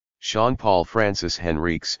Sean Paul Francis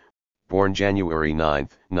Henriques, born January 9,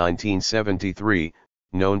 1973,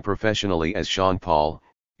 known professionally as Sean Paul,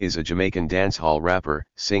 is a Jamaican dancehall rapper,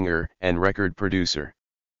 singer, and record producer.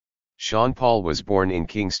 Sean Paul was born in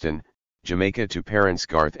Kingston, Jamaica to parents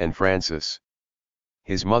Garth and Francis.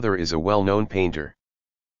 His mother is a well-known painter.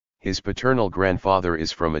 His paternal grandfather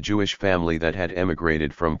is from a Jewish family that had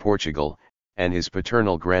emigrated from Portugal, and his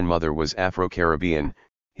paternal grandmother was Afro-Caribbean.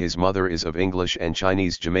 His mother is of English and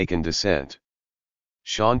Chinese Jamaican descent.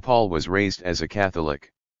 Sean Paul was raised as a Catholic.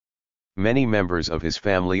 Many members of his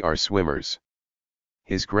family are swimmers.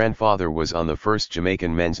 His grandfather was on the first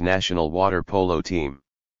Jamaican men's national water polo team.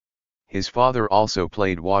 His father also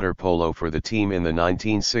played water polo for the team in the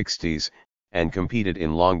 1960s, and competed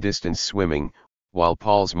in long-distance swimming, while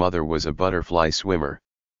Paul's mother was a butterfly swimmer.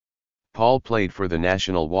 Paul played for the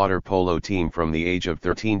national water polo team from the age of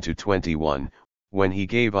 13 to 21, when he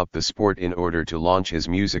gave up the sport in order to launch his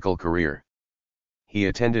musical career. He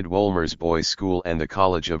attended Wolmer's Boys' School and the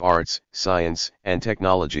College of Arts, Science, and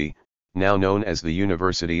Technology, now known as the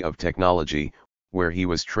University of Technology, where he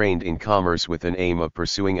was trained in commerce with an aim of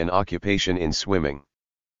pursuing an occupation in swimming.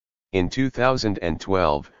 In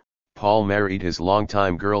 2012, Paul married his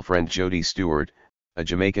longtime girlfriend Jodie Stewart, a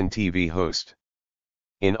Jamaican TV host.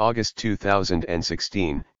 In August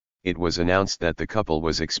 2016, it was announced that the couple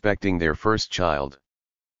was expecting their first child.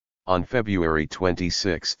 On February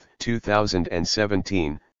 26,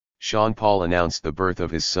 2017, Sean Paul announced the birth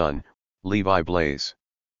of his son, Levi Blaze.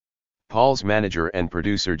 Paul's manager and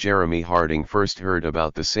producer Jeremy Harding first heard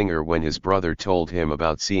about the singer when his brother told him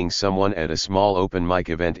about seeing someone at a small open mic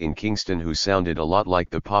event in Kingston who sounded a lot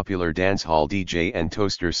like the popular dancehall DJ and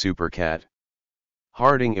toaster Supercat.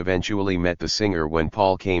 Harding eventually met the singer when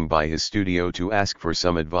Paul came by his studio to ask for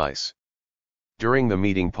some advice. During the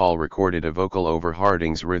meeting, Paul recorded a vocal over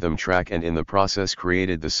Harding's rhythm track and in the process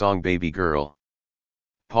created the song Baby Girl.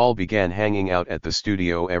 Paul began hanging out at the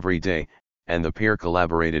studio every day, and the pair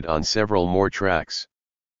collaborated on several more tracks.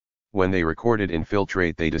 When they recorded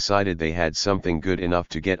Infiltrate, they decided they had something good enough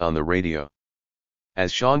to get on the radio.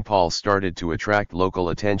 As Sean Paul started to attract local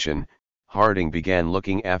attention, Harding began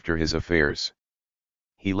looking after his affairs.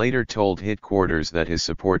 He later told Headquarters that his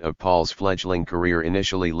support of Paul's fledgling career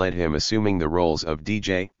initially led him assuming the roles of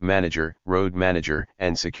DJ, manager, road manager,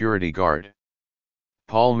 and security guard.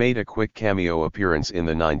 Paul made a quick cameo appearance in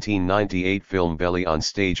the 1998 film Belly on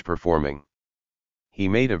stage performing. He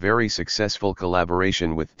made a very successful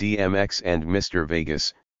collaboration with DMX and Mr.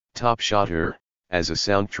 Vegas, Top Shotter, as a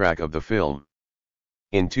soundtrack of the film.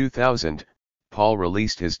 In 2000, Paul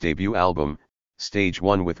released his debut album, Stage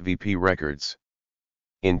 1 with VP Records.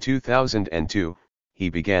 In 2002, he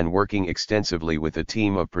began working extensively with a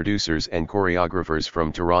team of producers and choreographers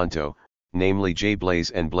from Toronto, namely J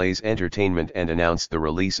Blaze and Blaze Entertainment, and announced the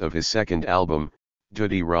release of his second album,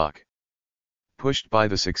 Dirty Rock. Pushed by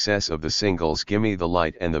the success of the singles Gimme the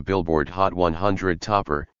Light and the Billboard Hot 100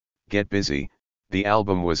 topper, Get Busy, the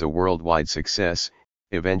album was a worldwide success,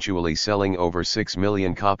 eventually selling over 6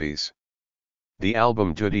 million copies. The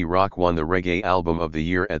album Dirty Rock won the Reggae Album of the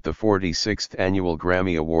Year at the 46th Annual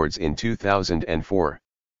Grammy Awards in 2004.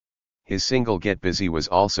 His single Get Busy was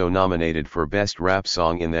also nominated for Best Rap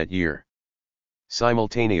Song in that year.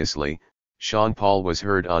 Simultaneously, Sean Paul was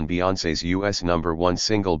heard on Beyoncé's US #1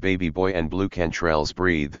 single Baby Boy and Blue Cantrell's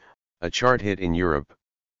Breathe, a chart hit in Europe.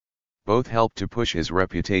 Both helped to push his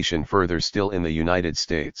reputation further still in the United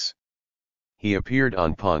States. He appeared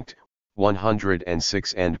on Punk'd,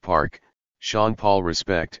 106 and Park, Sean Paul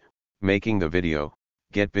Respect, making the video,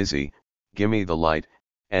 Get Busy, Gimme the Light,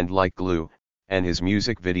 and Like Glue, and his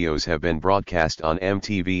music videos have been broadcast on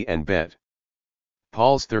MTV and BET.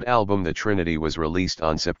 Paul's third album The Trinity was released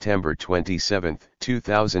on September 27,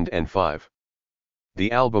 2005.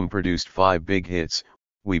 The album produced 5 big hits,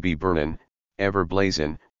 We Be Burnin', Ever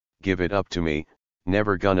Blazin', Give It Up to Me,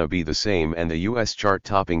 Never Gonna Be the Same, and the US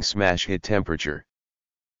chart-topping smash hit Temperature.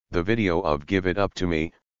 The video of Give It Up to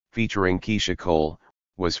Me, featuring Keisha Cole,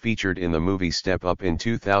 was featured in the movie Step Up in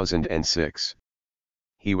 2006.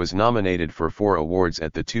 He was nominated for 4 awards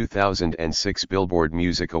at the 2006 Billboard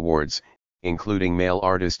Music Awards, including Male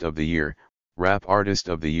Artist of the Year, Rap Artist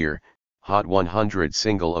of the Year, Hot 100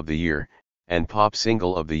 Single of the Year, and Pop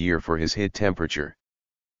Single of the Year for his hit Temperature.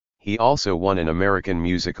 He also won an American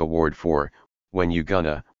Music Award for When You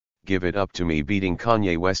Gonna Give It Up to Me, beating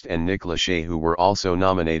Kanye West and Nick Lachey, who were also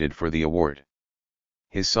nominated for the award.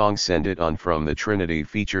 His song Send It On from The Trinity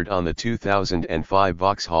featured on the 2005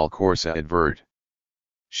 Vauxhall Corsa advert.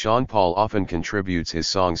 Sean Paul often contributes his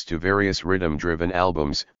songs to various rhythm-driven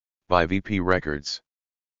albums, by VP Records.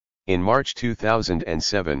 In March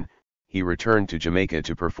 2007, he returned to Jamaica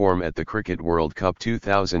to perform at the Cricket World Cup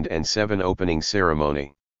 2007 opening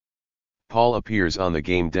ceremony. Paul appears on the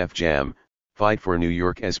game Def Jam, Fight for New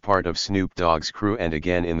York as part of Snoop Dogg's crew and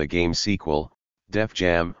again in the game sequel, Def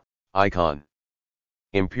Jam, Icon.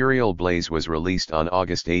 Imperial Blaze was released on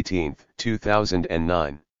August 18,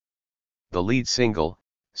 2009. The lead single,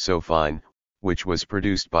 So Fine, which was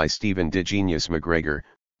produced by Stephen DeGenius McGregor,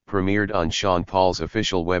 premiered on Sean Paul's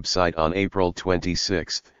official website on April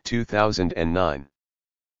 26, 2009.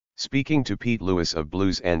 Speaking to Pete Lewis of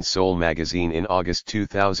Blues and Soul magazine in August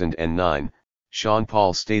 2009, Sean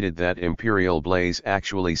Paul stated that Imperial Blaze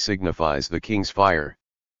actually signifies the King's Fire.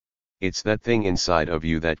 It's that thing inside of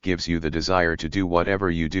you that gives you the desire to do whatever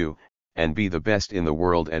you do, and be the best in the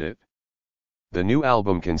world at it. The new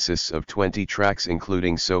album consists of 20 tracks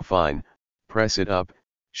including So Fine, Press It Up,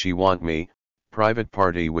 She Want Me, Private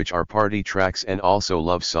Party, which are party tracks, and also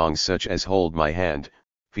love songs such as Hold My Hand,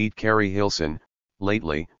 feat. Carrie Hilson,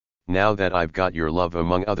 Lately, Now That I've Got Your Love,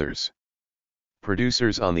 among others.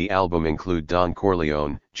 Producers on the album include Don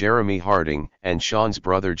Corleone, Jeremy Harding, and Sean's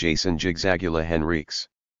brother Jason Jigzagula Henriques.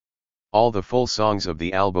 All the full songs of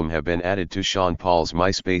the album have been added to Sean Paul's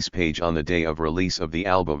MySpace page on the day of release of the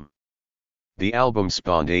album. The album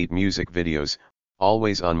spawned 8 music videos: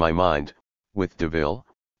 Always on My Mind, with DeVille,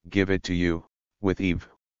 Give It to You, with Eve,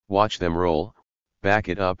 Watch Them Roll, Back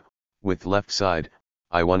It Up, with Left Side,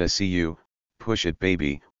 I Wanna See You, Push It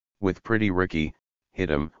Baby, with Pretty Ricky, Hit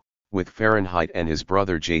 'Em, with Fahrenheit and his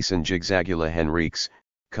brother Jason Jigzagula Henriques,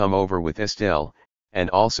 Come Over with Estelle, and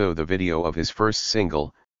also the video of his first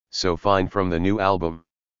single, So Fine, from the new album.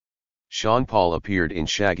 Sean Paul appeared in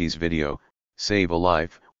Shaggy's video, Save a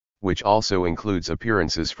Life, which also includes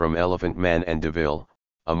appearances from Elephant Man and DeVille,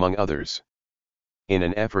 among others. In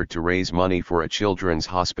an effort to raise money for a children's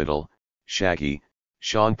hospital, Shaggy,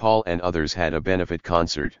 Sean Paul and others had a benefit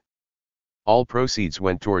concert. All proceeds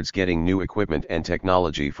went towards getting new equipment and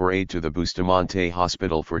technology for aid to the Bustamante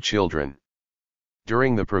Hospital for Children.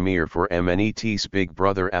 During the premiere for MNET's Big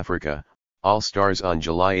Brother Africa, All Stars on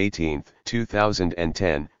July 18,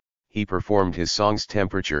 2010, he performed his songs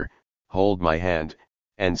Temperature, Hold My Hand,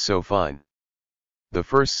 and So Fine. The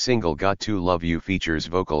first single, Got to Love You, features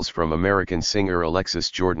vocals from American singer Alexis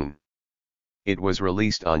Jordan. It was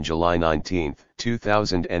released on July 19,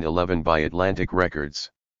 2011 by Atlantic Records.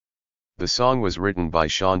 The song was written by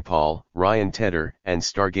Sean Paul, Ryan Tedder, and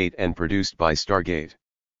Stargate and produced by Stargate.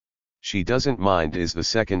 She Doesn't Mind is the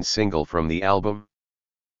second single from the album.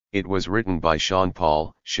 It was written by Sean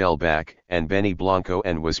Paul, Shellback, and Benny Blanco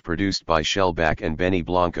and was produced by Shellback and Benny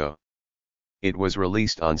Blanco. It was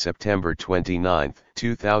released on September 29,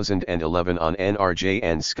 2011 on NRJ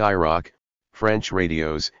and Skyrock, French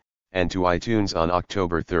radios, and to iTunes on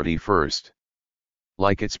October 31.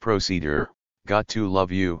 Like its precedor, Got to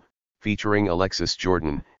Love You, featuring Alexis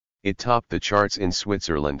Jordan, it topped the charts in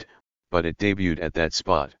Switzerland, but it debuted at that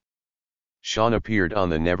spot. Sean appeared on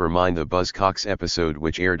the Never Mind the Buzzcocks episode,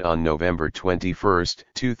 which aired on November 21,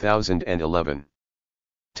 2011.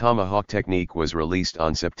 Tomahawk Technique was released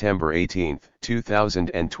on September 18,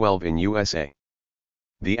 2012 in USA.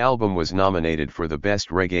 The album was nominated for the Best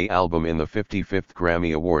Reggae Album in the 55th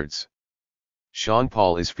Grammy Awards. Sean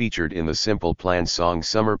Paul is featured in the Simple Plan song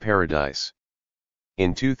Summer Paradise.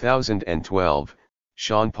 In 2012,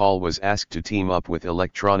 Sean Paul was asked to team up with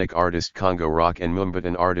electronic artist Congo Rock and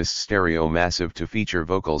Moombahton artist Stereo Massive to feature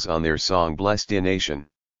vocals on their song Blessed Nation.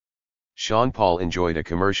 Sean Paul enjoyed a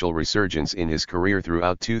commercial resurgence in his career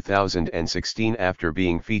throughout 2016 after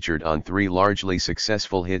being featured on 3 largely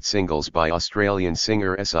successful hit singles by Australian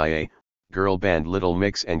singer SIA, girl band Little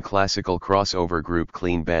Mix and classical crossover group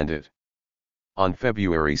Clean Bandit. On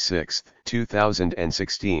February 6,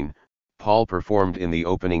 2016, Paul performed in the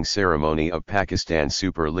opening ceremony of Pakistan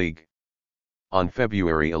Super League. On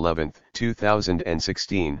February 11,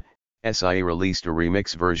 2016, SIA released a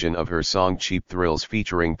remix version of her song Cheap Thrills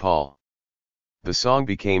featuring Paul. The song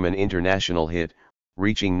became an international hit,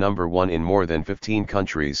 reaching number 1 in more than 15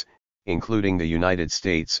 countries, including the United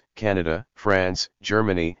States, Canada, France,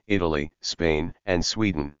 Germany, Italy, Spain, and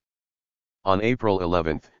Sweden. On April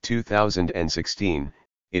 11, 2016,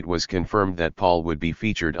 it was confirmed that Paul would be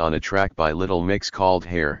featured on a track by Little Mix called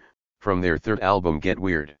Hair, from their third album Get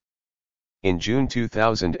Weird. In June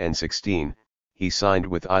 2016, he signed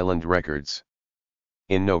with Island Records.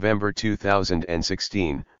 In November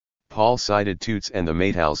 2016, Paul cited Toots and the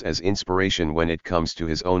Maytals as inspiration when it comes to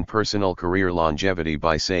his own personal career longevity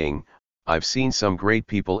by saying, "I've seen some great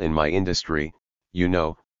people in my industry, you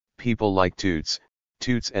know, people like Toots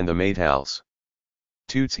and the Maytals.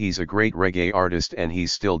 Toots, he's a great reggae artist and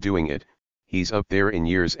he's still doing it, he's up there in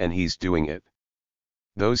years and he's doing it.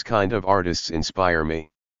 Those kind of artists inspire me.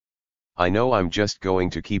 I know I'm just going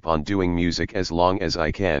to keep on doing music as long as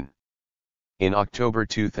I can. In October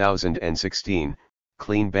 2016,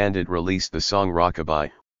 Clean Bandit released the song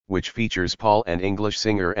Rockabye, which features Paul and English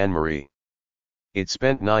singer Anne-Marie. It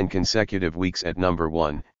spent 9 consecutive weeks at number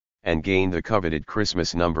 1, and gained the coveted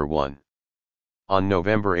Christmas number 1. On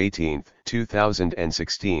November 18,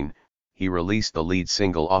 2016, he released the lead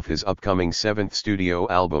single off his upcoming 7th studio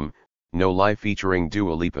album, No Lie, featuring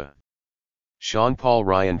Dua Lipa. Paul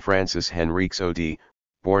Ryan Francis Henriques OD,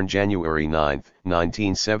 born January 9,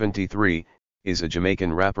 1973, is a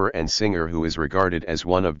Jamaican rapper and singer who is regarded as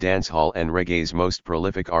one of dancehall and reggae's most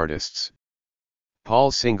prolific artists.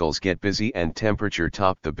 Paul's singles Get Busy and Temperature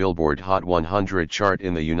topped the Billboard Hot 100 chart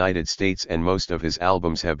in the United States, and most of his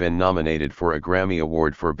albums have been nominated for a Grammy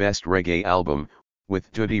Award for Best Reggae Album,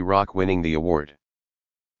 with Dirty Rock winning the award.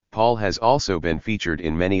 Paul has also been featured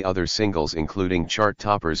in many other singles, including chart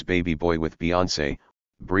toppers Baby Boy with Beyoncé,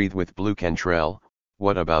 Breathe with Blue Cantrell,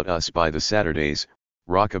 What About Us by The Saturdays,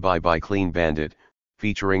 Rockabye by Clean Bandit,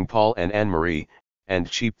 featuring Paul and Anne-Marie, and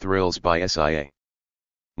Cheap Thrills by SIA.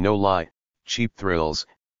 No Lie, Cheap Thrills,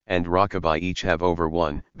 and Rockabye each have over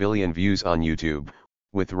 1 billion views on YouTube,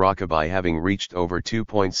 with Rockabye having reached over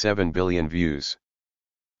 2.7 billion views.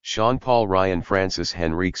 Paul Ryan Francis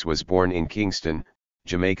Henriques was born in Kingston,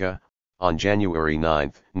 Jamaica, on January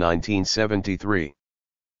 9, 1973.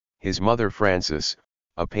 His mother Frances,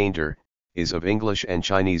 a painter, is of English and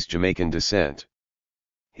Chinese Jamaican descent.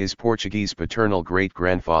 His Portuguese paternal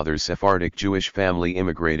great-grandfather's Sephardic Jewish family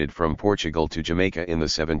immigrated from Portugal to Jamaica in the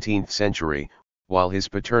 17th century, while his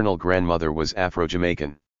paternal grandmother was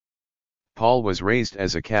Afro-Jamaican. Paul was raised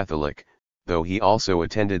as a Catholic, though he also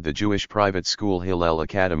attended the Jewish private school Hillel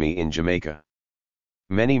Academy in Jamaica.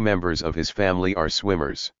 Many members of his family are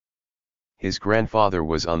swimmers. His grandfather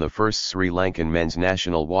was on the first Sri Lankan men's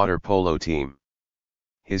national water polo team.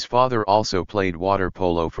 His father also played water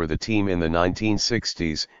polo for the team in the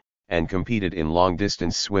 1960s, and competed in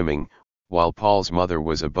long-distance swimming, while Paul's mother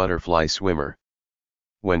was a butterfly swimmer.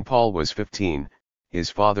 When Paul was 15, his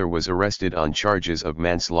father was arrested on charges of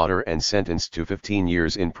manslaughter and sentenced to 15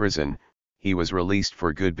 years in prison. He was released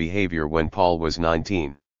for good behavior when Paul was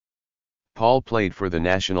 19. Paul played for the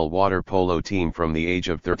national water polo team from the age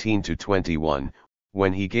of 13 to 21,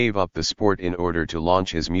 when he gave up the sport in order to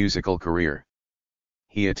launch his musical career.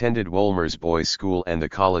 He attended Wolmer's Boys' School and the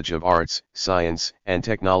College of Arts, Science, and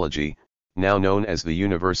Technology, now known as the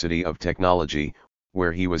University of Technology,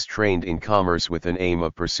 where he was trained in commerce with an aim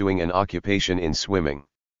of pursuing an occupation in swimming.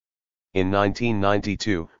 In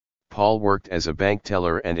 1992, Paul worked as a bank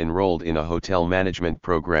teller and enrolled in a hotel management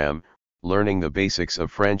program, learning the basics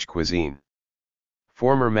of French cuisine.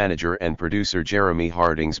 Former manager and producer Jeremy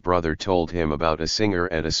Harding's brother told him about a singer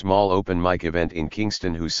at a small open mic event in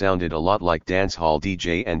Kingston who sounded a lot like dancehall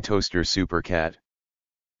DJ and toaster Supercat.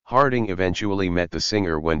 Harding eventually met the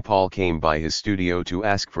singer when Paul came by his studio to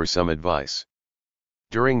ask for some advice.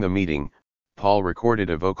 During the meeting, Paul recorded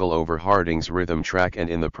a vocal over Harding's rhythm track and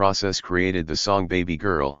in the process created the song Baby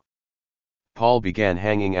Girl. Paul began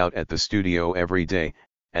hanging out at the studio every day,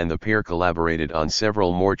 and the pair collaborated on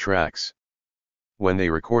several more tracks. When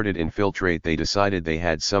they recorded Infiltrate, they decided they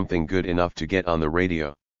had something good enough to get on the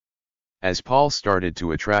radio. As Paul started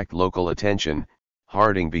to attract local attention,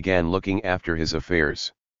 Harding began looking after his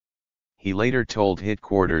affairs. He later told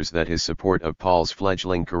Headquarters that his support of Paul's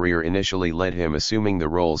fledgling career initially led him assuming the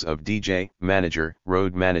roles of DJ, manager,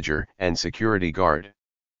 road manager, and security guard.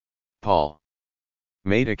 Paul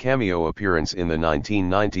made a cameo appearance in the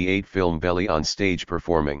 1998 film Belly on stage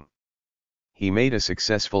performing. He made a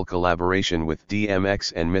successful collaboration with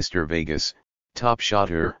DMX and Mr. Vegas, Top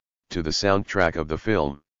Shotter, to the soundtrack of the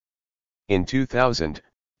film. In 2000,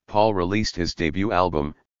 Paul released his debut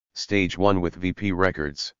album, Stage 1 with VP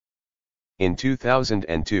Records. In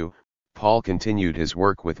 2002, Paul continued his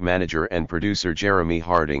work with manager and producer Jeremy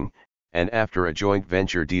Harding, and after a joint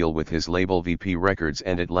venture deal with his label VP Records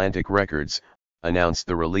and Atlantic Records, announced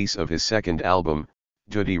the release of his second album,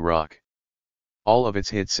 Dirty Rock. All of its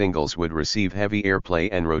hit singles would receive heavy airplay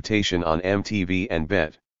and rotation on MTV and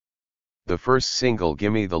BET. The first single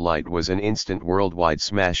Gimme the Light was an instant worldwide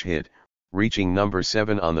smash hit, reaching number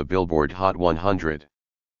 7 on the Billboard Hot 100.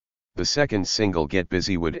 The second single Get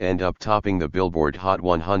Busy would end up topping the Billboard Hot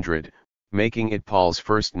 100, making it Paul's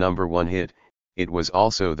first number 1 hit. It was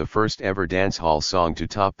also the first ever dancehall song to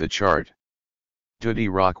top the chart. Dirty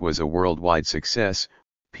Rock was a worldwide success,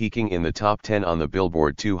 peaking in the top 10 on the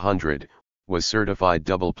Billboard 200, was certified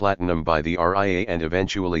double platinum by the RIA and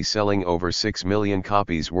eventually selling over 6 million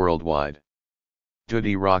copies worldwide.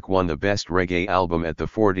 Duddy Rock won the Best Reggae Album at the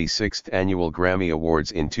 46th Annual Grammy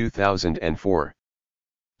Awards in 2004.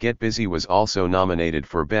 Get Busy was also nominated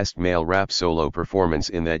for Best Male Rap Solo Performance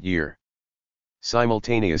in that year.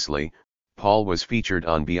 Simultaneously, Paul was featured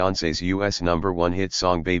on Beyoncé's US #1 hit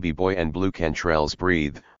song Baby Boy and Blue Cantrell's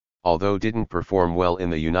Breathe, although didn't perform well in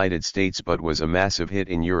the United States but was a massive hit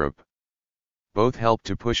in Europe. Both helped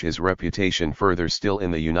to push his reputation further still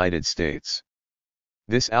in the United States.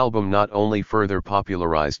 This album not only further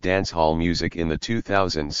popularized dancehall music in the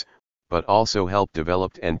 2000s, but also helped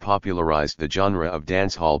develop and popularized the genre of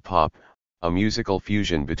dancehall pop, a musical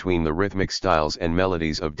fusion between the rhythmic styles and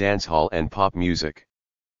melodies of dancehall and pop music.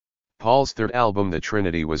 Paul's third album The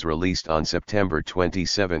Trinity was released on September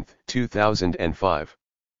 27, 2005.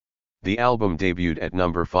 The album debuted at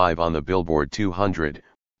number 5 on the Billboard 200,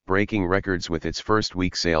 breaking records with its first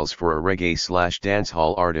week sales for a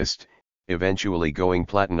reggae/dancehall artist, eventually going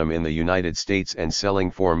platinum in the United States and selling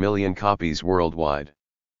 4 million copies worldwide.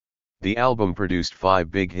 The album produced 5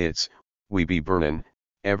 big hits: We Be Burnin',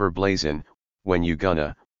 Ever Blazin', When You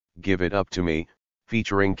Gonna, Give It Up to Me,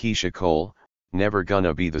 featuring Keisha Cole, Never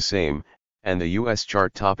Gonna Be the Same, and the US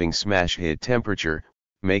chart-topping smash hit Temperature,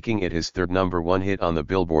 making it his third #1 hit on the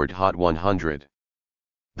Billboard Hot 100.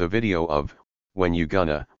 The video of When You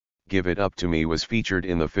Gonna, Give It Up to Me was featured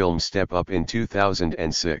in the film Step Up in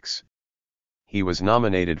 2006. He was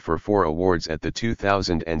nominated for 4 awards at the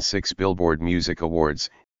 2006 Billboard Music Awards,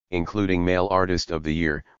 including Male Artist of the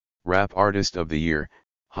Year, Rap Artist of the Year,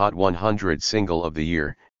 Hot 100 Single of the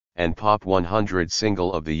Year, and Pop 100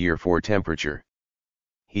 Single of the Year for Temperature.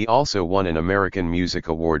 He also won an American Music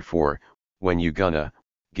Award for When You Gonna,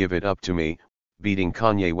 Give It Up to Me, beating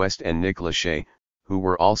Kanye West and Nick Lachey, who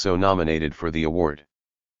were also nominated for the award.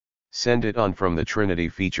 Send It On from The Trinity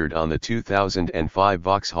featured on the 2005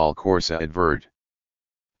 Vauxhall Corsa advert.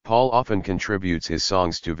 Paul often contributes his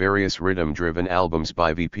songs to various rhythm-driven albums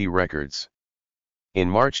by VP Records. In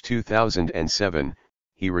March 2007,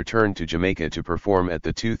 he returned to Jamaica to perform at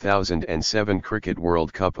the 2007 Cricket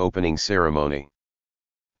World Cup opening ceremony.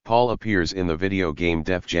 Paul appears in the video game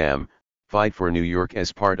Def Jam, Fight for New York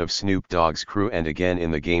as part of Snoop Dogg's crew and again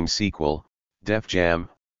in the game sequel, Def Jam,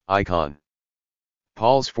 Icon.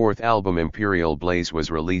 Paul's fourth album Imperial Blaze was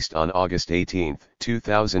released on August 18,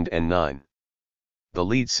 2009. The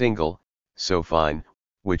lead single, So Fine,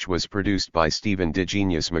 which was produced by Stephen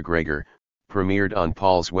DeGenius McGregor, premiered on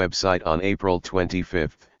Paul's website on April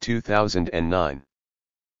 25, 2009.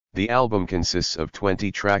 The album consists of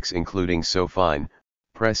 20 tracks including So Fine,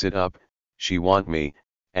 Press It Up, She Want Me,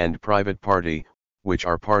 and Private Party, which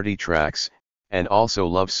are party tracks, and also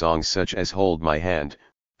love songs such as Hold My Hand,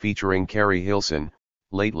 featuring Carrie Hilson,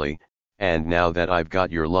 Lately, and Now That I've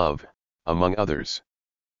Got Your Love, among others.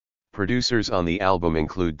 Producers on the album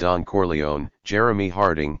include Don Corleone, Jeremy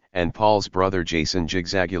Harding, and Paul's brother Jason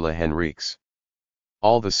Jigzagula Henriques.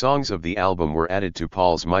 All the songs of the album were added to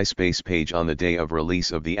Paul's MySpace page on the day of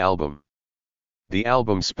release of the album. The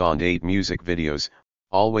album spawned 8 music videos: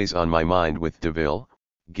 Always on My Mind with DeVille,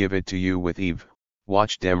 Give It to You with Eve,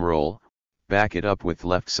 Watch Dem Roll, Back It Up with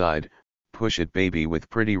Left Side, Push It Baby with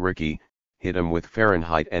Pretty Ricky, Hit 'Em with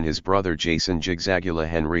Fahrenheit and his brother Jason Jigzagula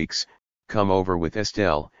Henriques, Come Over with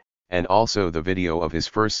Estelle, and also the video of his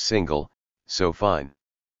first single, So Fine.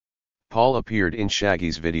 Paul appeared in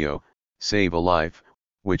Shaggy's video, Save a Life,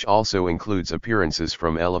 which also includes appearances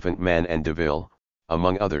from Elephant Man and DeVille,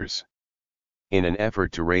 among others. In an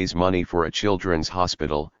effort to raise money for a children's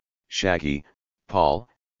hospital, Shaggy, Paul,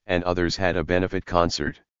 and others had a benefit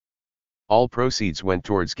concert. All proceeds went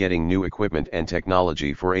towards getting new equipment and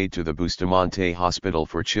technology for aid to the Bustamante Hospital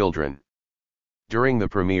for Children. During the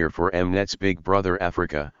premiere for Mnet's Big Brother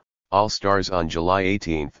Africa, All Stars on July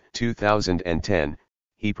 18, 2010,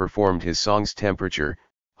 he performed his songs Temperature,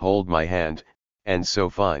 Hold My Hand, and So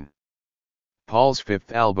Fine. Paul's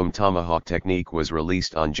fifth album Tomahawk Technique was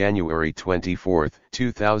released on January 24,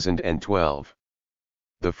 2012.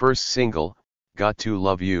 The first single, Got to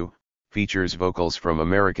Love You, features vocals from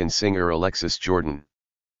American singer Alexis Jordan.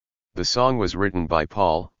 The song was written by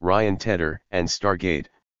Paul, Ryan Tedder, and Stargate,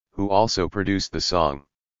 who also produced the song.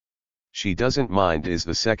 She Doesn't Mind is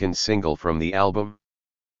the second single from the album.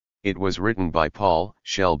 It was written by Paul,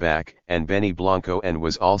 Shellback, and Benny Blanco and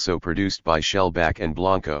was also produced by Shellback and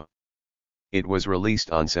Blanco. It was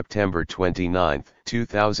released on September 29,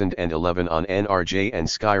 2011 on NRJ and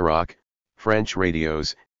Skyrock, French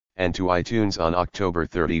radios, and to iTunes on October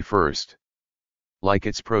 31. Like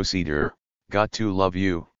its predecessor, Got to Love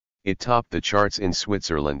You, it topped the charts in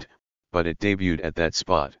Switzerland, but it debuted at that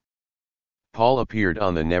spot. Paul appeared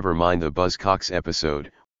on the Never Mind the Buzzcocks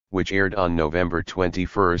episode, which aired on November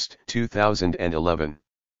 21, 2011.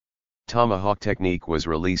 Tomahawk Technique was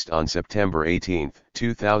released on September 18,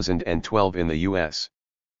 2012 in the US.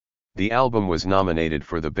 The album was nominated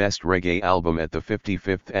for the Best Reggae Album at the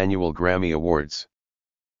 55th Annual Grammy Awards.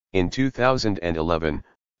 In 2011,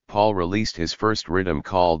 Paul released his first rhythm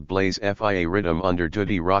called Blaze FIA Rhythm under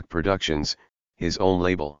Duty Rock Productions, his own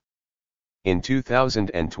label. In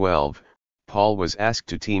 2012, Paul was asked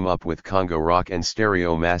to team up with Congo Rock and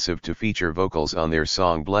Stereo Massive to feature vocals on their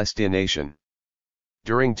song Blessed Nation.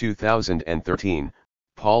 During 2013,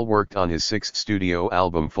 Paul worked on his sixth studio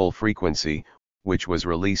album Full Frequency, which was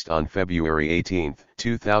released on February 18,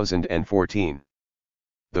 2014.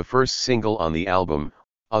 The first single on the album,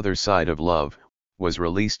 Other Side of Love, was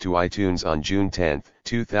released to iTunes on June 10,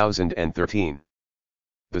 2013.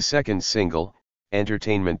 The second single,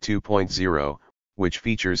 Entertainment 2.0, which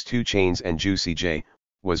features 2 Chainz and Juicy J,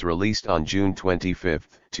 was released on June 25,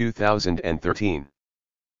 2013.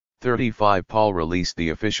 35 Paul released the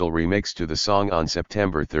official remix to the song on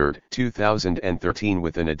September 3, 2013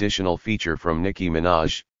 with an additional feature from Nicki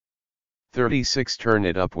Minaj. 36 Turn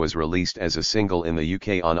It Up was released as a single in the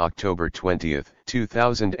UK on October 20,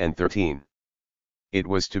 2013. It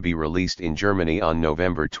was to be released in Germany on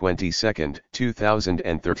November 22,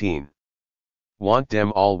 2013. Want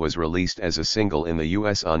Dem All was released as a single in the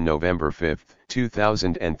US on November 5,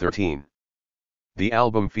 2013. The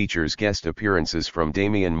album features guest appearances from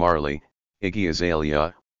Damian Marley, Iggy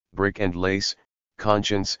Azalea, Brick and Lace,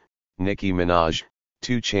 Conscience, Nicki Minaj,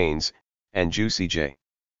 2 Chainz, and Juicy J.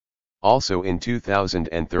 Also in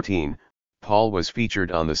 2013, Paul was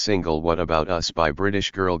featured on the single What About Us by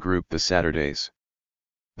British girl group The Saturdays.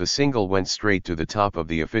 The single went straight to the top of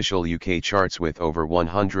the official UK charts with over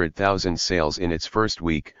 100,000 sales in its first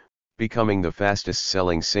week, becoming the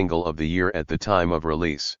fastest-selling single of the year at the time of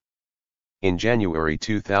release. In January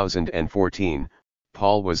 2014,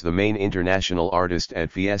 Paul was the main international artist at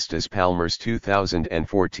Fiestas Palmers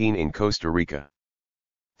 2014 in Costa Rica.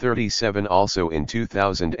 37 Also in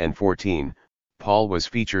 2014, Paul was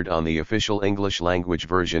featured on the official English-language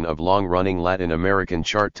version of long-running Latin American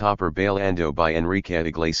chart topper Bailando by Enrique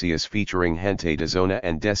Iglesias featuring Gente de Zona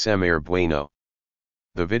and Desemir Bueno.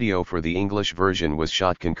 The video for the English version was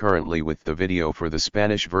shot concurrently with the video for the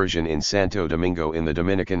Spanish version in Santo Domingo in the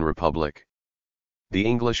Dominican Republic. The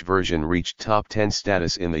English version reached top 10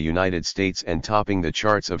 status in the United States and topping the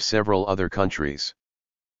charts of several other countries.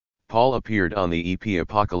 Paul appeared on the EP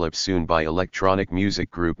Apocalypse Soon by electronic music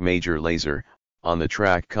group Major Lazer, on the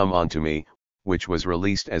track Come On To Me, which was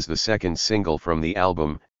released as the second single from the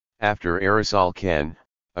album, after Aerosol Can,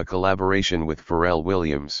 a collaboration with Pharrell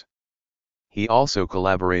Williams. He also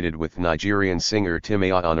collaborated with Nigerian singer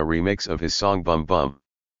Timaya on a remix of his song Bum Bum.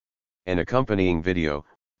 An accompanying video,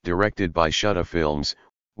 directed by Shutta Films,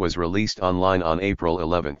 was released online on April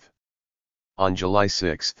 11. On July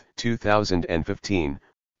 6, 2015,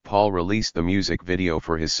 Paul released the music video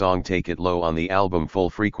for his song Take It Low on the album Full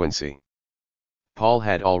Frequency. Paul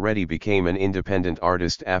had already become an independent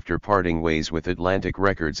artist after parting ways with Atlantic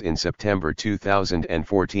Records in September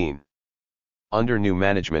 2014. Under new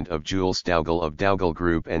management of Jules Dougal of Dougal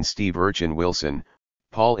Group and Steve Urchin Wilson,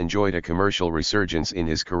 Paul enjoyed a commercial resurgence in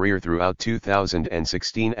his career throughout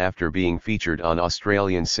 2016 after being featured on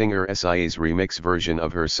Australian singer SIA's remix version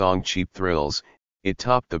of her song Cheap Thrills. It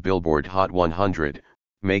topped the Billboard Hot 100,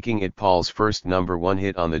 making it Paul's first #1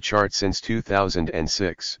 hit on the chart since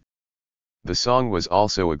 2006. The song was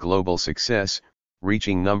also a global success,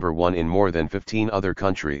 reaching #1 in more than 15 other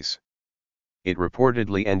countries. It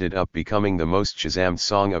reportedly ended up becoming the most Shazammed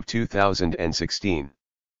song of 2016.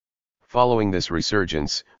 Following this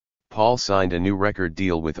resurgence, Paul signed a new record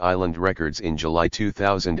deal with Island Records in July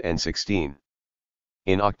 2016.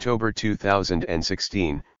 In October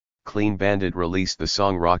 2016, Clean Bandit released the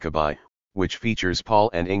song Rockabye, which features Paul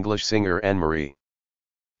and English singer Anne-Marie.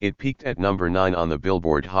 It peaked at #9 on the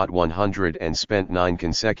Billboard Hot 100 and spent 9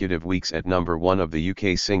 consecutive weeks at #1 of the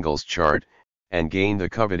UK singles chart, and gained the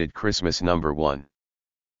coveted Christmas #1.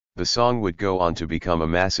 The song would go on to become a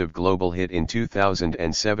massive global hit in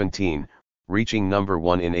 2017, reaching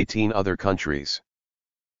 #1 in 18 other countries.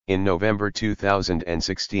 In November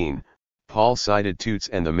 2016, Paul cited Toots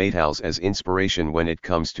and the Maytals as inspiration when it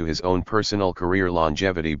comes to his own personal career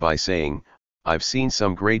longevity by saying, "I've seen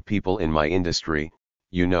some great people in my industry,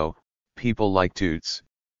 you know, people like Toots.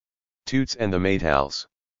 Toots and the Maytals.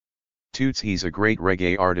 Toots, he's a great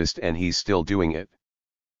reggae artist and he's still doing it.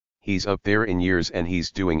 He's up there in years and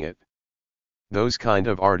he's doing it. Those kind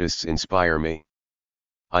of artists inspire me.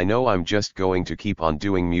 I know I'm just going to keep on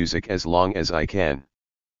doing music as long as I can."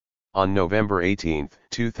 On November 18,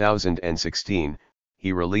 2016,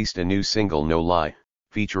 he released a new single No Lie,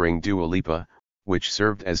 featuring Dua Lipa, which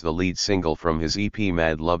served as the lead single from his EP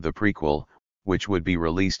Mad Love the Prequel, which would be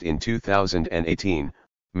released in 2018,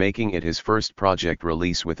 making it his first project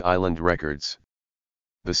release with Island Records.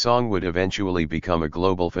 The song would eventually become a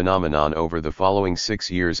global phenomenon over the following 6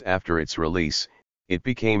 years after its release. It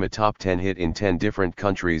became a top 10 hit in 10 different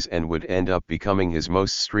countries and would end up becoming his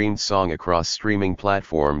most streamed song across streaming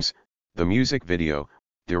platforms. The music video,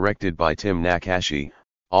 directed by Tim Nakashi,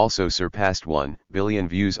 also surpassed 1 billion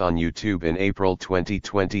views on YouTube in April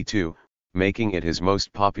 2022, making it his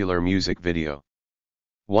most popular music video.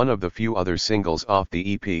 One of the few other singles off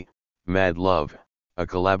the EP, Mad Love, a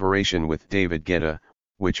collaboration with David Guetta,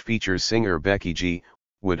 which features singer Becky G,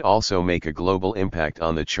 would also make a global impact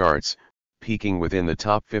on the charts, peaking within the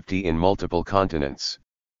top 50 in multiple continents.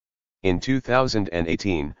 In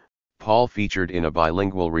 2018, Paul featured in a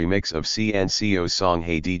bilingual remix of CNCO's song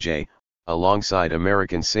Hey DJ, alongside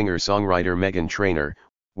American singer-songwriter Meghan Trainor,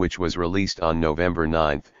 which was released on November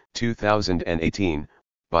 9, 2018,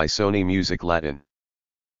 by Sony Music Latin.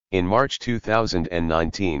 In March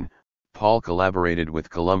 2019, Paul collaborated with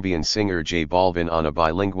Colombian singer J Balvin on a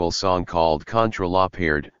bilingual song called Contra la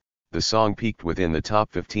Pared. The song peaked within the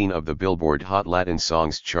top 15 of the Billboard Hot Latin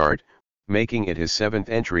Songs chart, making it his 7th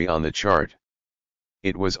entry on the chart.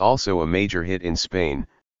 It was also a major hit in Spain,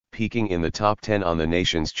 peaking in the top 10 on the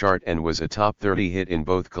nation's chart and was a top 30 hit in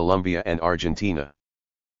both Colombia and Argentina.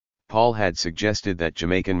 Paul had suggested that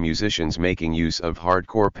Jamaican musicians making use of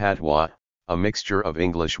hardcore patois, a mixture of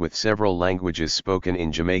English with several languages spoken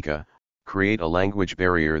in Jamaica, create a language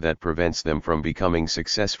barrier that prevents them from becoming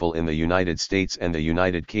successful in the United States and the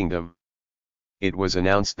United Kingdom. It was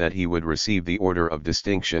announced that he would receive the Order of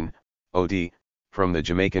Distinction, OD, from the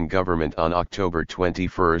Jamaican government on October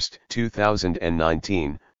 21,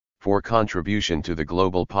 2019, for contribution to the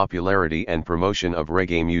global popularity and promotion of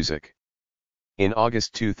reggae music. In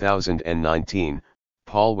August 2019,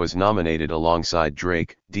 Paul was nominated alongside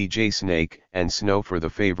Drake, DJ Snake, and Snow for the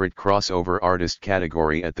Favorite Crossover Artist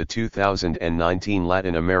category at the 2019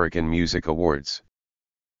 Latin American Music Awards.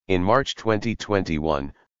 In March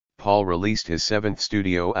 2021, Paul released his 7th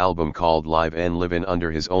studio album called Live and Livin'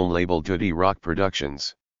 under his own label Duddy Rock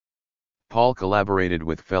Productions. Paul collaborated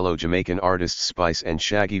with fellow Jamaican artists Spice and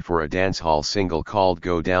Shaggy for a dancehall single called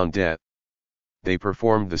Go Down Dead. They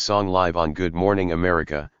performed the song live on Good Morning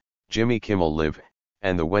America, Jimmy Kimmel Live,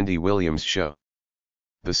 and The Wendy Williams Show.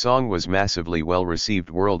 The song was massively well received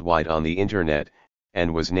worldwide on the internet,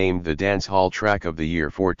 and was named the Dancehall Track of the Year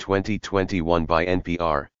for 2021 by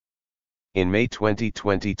NPR. In May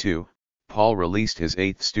 2022, Paul released his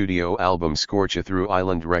 8th studio album Scorcha through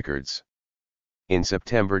Island Records. In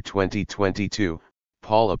September 2022,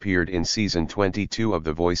 Paul appeared in season 22 of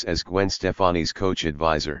The Voice as Gwen Stefani's coach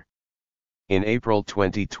advisor. In April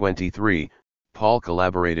 2023, Paul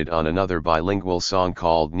collaborated on another bilingual song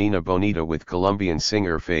called Nina Bonita with Colombian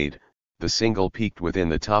singer Fade. The single peaked within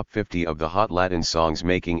the top 50 of the Hot Latin Songs,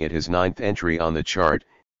 making it his 9th entry on the chart.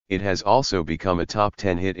 It has also become a top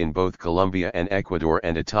 10 hit in both Colombia and Ecuador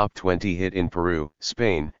and a top 20 hit in Peru,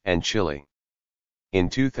 Spain, and Chile. In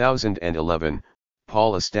 2011,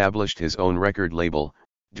 Paul established his own record label,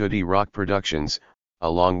 Duddy Rock Productions,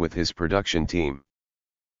 along with his production team.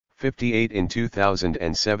 58 In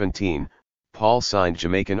 2017, Paul signed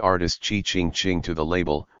Jamaican artist Chi Ching Ching to the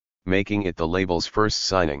label, making it the label's first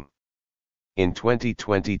signing. In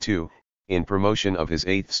 2022, in promotion of his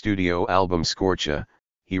 8th studio album Scorcha,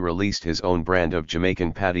 he released his own brand of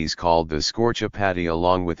Jamaican patties called the Scorcha Patty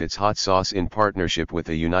along with its hot sauce in partnership with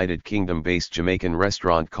a United Kingdom-based Jamaican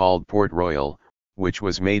restaurant called Port Royal, which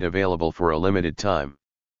was made available for a limited time.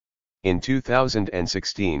 In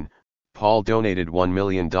 2016, Paul donated $1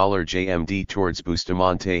 million JMD towards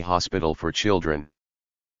Bustamante Hospital for Children.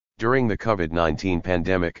 During the COVID-19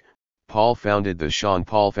 pandemic, Paul founded the Sean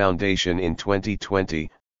Paul Foundation in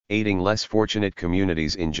 2020, aiding less fortunate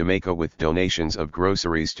communities in Jamaica with donations of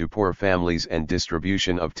groceries to poor families and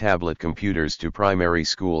distribution of tablet computers to primary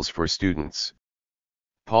schools for students.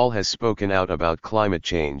 Paul has spoken out about climate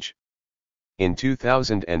change. In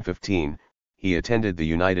 2015, he attended the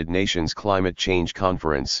United Nations Climate Change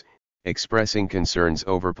Conference, expressing concerns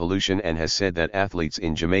over pollution, and has said that athletes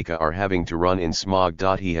in Jamaica are having to run in smog.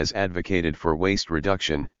 He has advocated for waste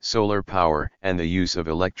reduction, solar power, and the use of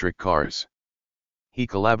electric cars. He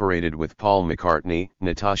collaborated with Paul McCartney,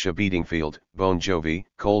 Natasha Bedingfield, Bon Jovi,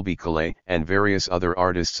 Colby Calais, and various other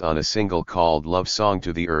artists on a single called Love Song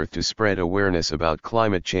to the Earth to spread awareness about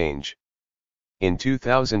climate change. In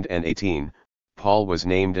 2018, Paul was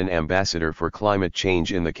named an ambassador for climate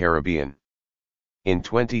change in the Caribbean. In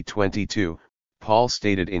 2022, Paul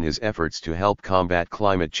stated in his efforts to help combat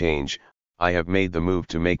climate change, I have made the move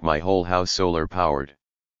to make my whole house solar powered.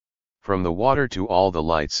 From the water to all the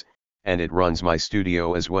lights, and it runs my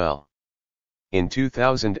studio as well. In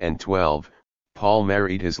 2012, Paul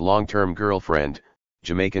married his long-term girlfriend,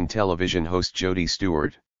 Jamaican television host Jodie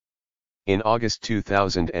Stewart. In August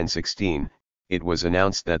 2016, it was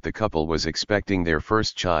announced that the couple was expecting their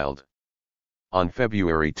first child. On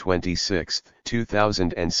February 26,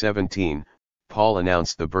 2017, Paul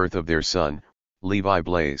announced the birth of their son, Levi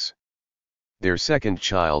Blaze. Their second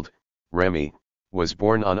child, Remy, was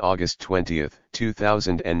born on August 20,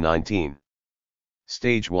 2019.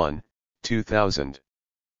 Stage 1, 2000.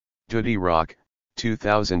 Duddy Rock,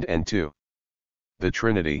 2002. The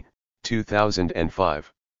Trinity,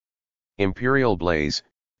 2005. Imperial Blaze,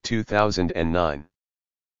 2009.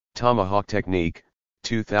 Tomahawk Technique,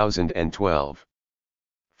 2012.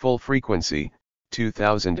 Full Frequency,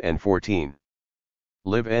 2014.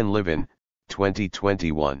 Live and Livin',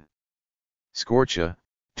 2021. Scorcha,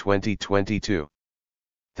 2022.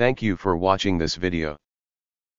 Thank you for watching this video.